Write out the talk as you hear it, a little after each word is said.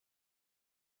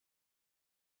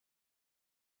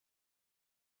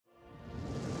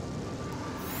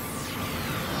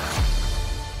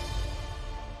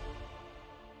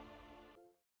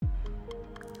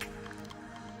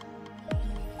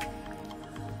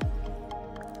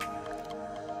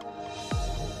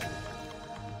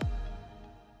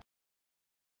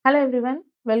Hello everyone,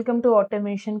 welcome to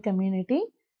Automation Community.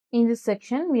 In this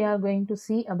section, we are going to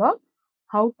see about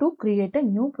how to create a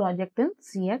new project in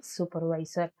CX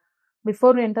Supervisor.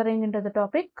 Before entering into the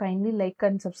topic, kindly like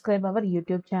and subscribe our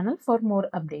YouTube channel for more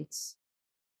updates.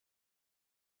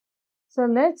 So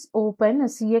let's open a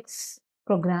CX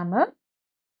Programmer.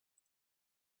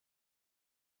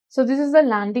 So this is the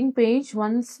landing page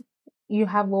once you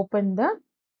have opened the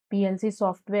PLC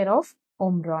software of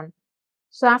Omron.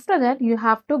 So after that, you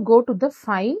have to go to the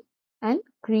file and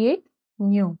create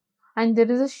new. And there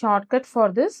is a shortcut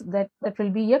for this that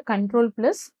will be a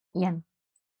Ctrl+N.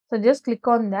 So just click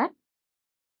on that.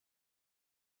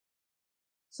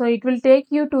 So it will take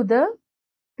you to the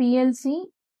PLC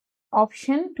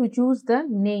option to choose the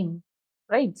name,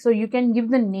 right? So you can give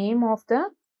the name of the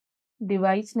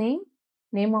device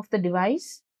name of the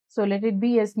device. So let it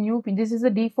be as new. This is the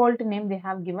default name they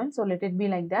have given. So let it be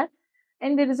like that.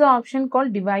 And there is an option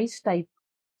called device type.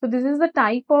 So this is the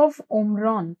type of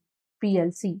Omron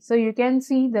PLC. So you can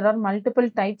see there are multiple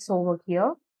types over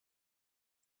here.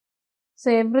 So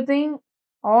everything,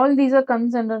 all these are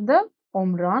comes under the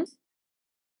Omron.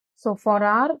 So for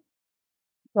our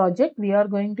project, we are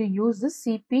going to use the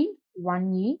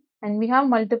CP1E and we have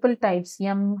multiple types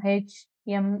M, H,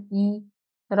 M, E.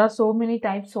 There are so many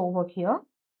types over here.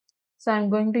 So I'm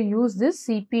going to use this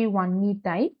CP1E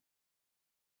type.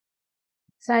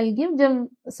 So I'll give them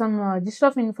some gist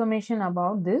of information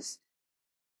about this.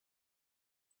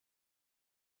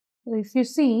 So if you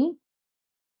see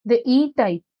the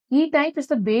E-type is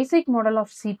the basic model of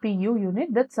CPU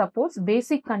unit that supports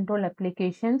basic control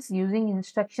applications using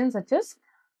instructions such as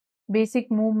basic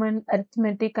movement,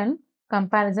 arithmetic and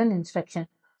comparison instruction.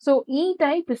 So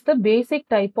E-type is the basic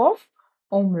type of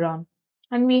Omron.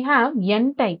 And we have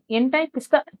N-type. N-type is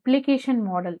the application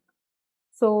model.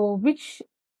 So which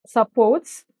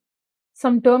supports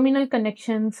some terminal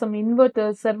connections, some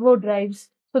inverters, servo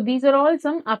drives. So these are all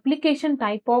some application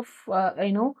type of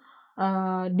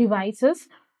devices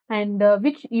and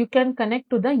which you can connect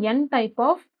to the N type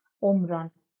of Omron.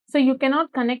 So you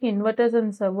cannot connect inverters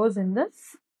and servos in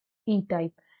this E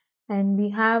type. And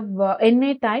we have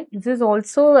NA type. This is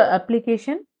also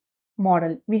application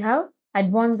model. We have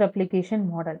advanced application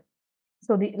model.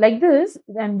 So like this,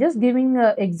 I'm just giving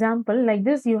an example. Like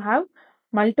this, you have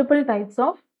multiple types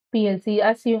of PLC.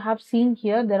 As you have seen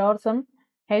here, there are some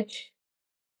H,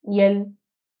 L.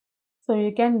 So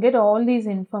you can get all these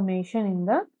information in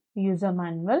the user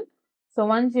manual. So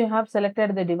once you have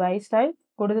selected the device type,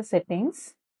 go to the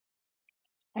settings.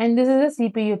 And this is a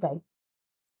CPU type.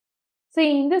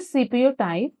 See, in this CPU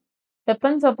type,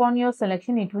 depends upon your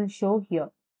selection, it will show here.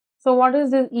 So what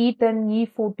is this E10,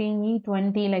 E14,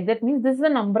 E20? Like that means this is the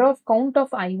number of count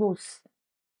of IOs.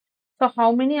 So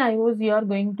how many IOs you are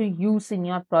going to use in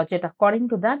your project? According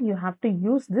to that, you have to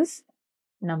use this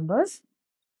numbers.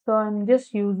 So I'm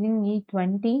just using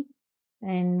E20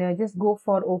 and just go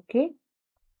for OK.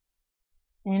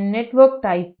 And network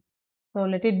type. So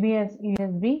let it be as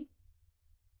USB.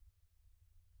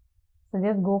 So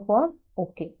just go for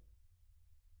OK.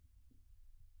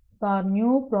 So our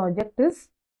new project is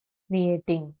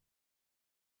creating.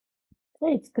 So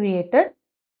it's created.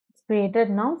 It's created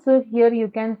now. So here you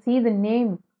can see the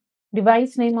name,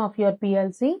 device name of your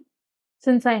PLC.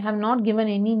 Since I have not given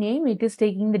any name, it is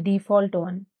taking the default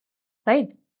one, right?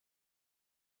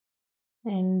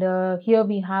 And here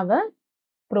we have a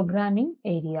programming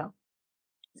area.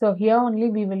 So here only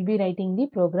we will be writing the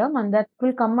program and that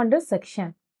will come under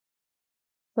section.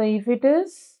 So if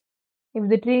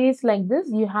the tree is like this,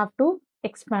 you have to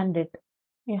expand it.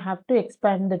 You have to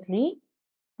expand the tree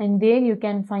and there you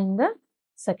can find the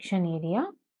section area.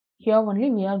 Here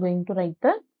only we are going to write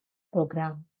the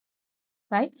program,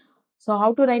 right? So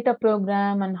how to write a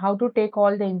program and how to take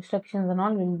all the instructions and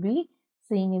all will be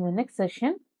seeing in the next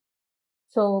session.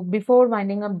 So before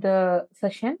winding up the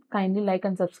session, kindly like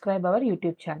and subscribe our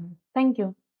YouTube channel. Thank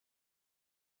you.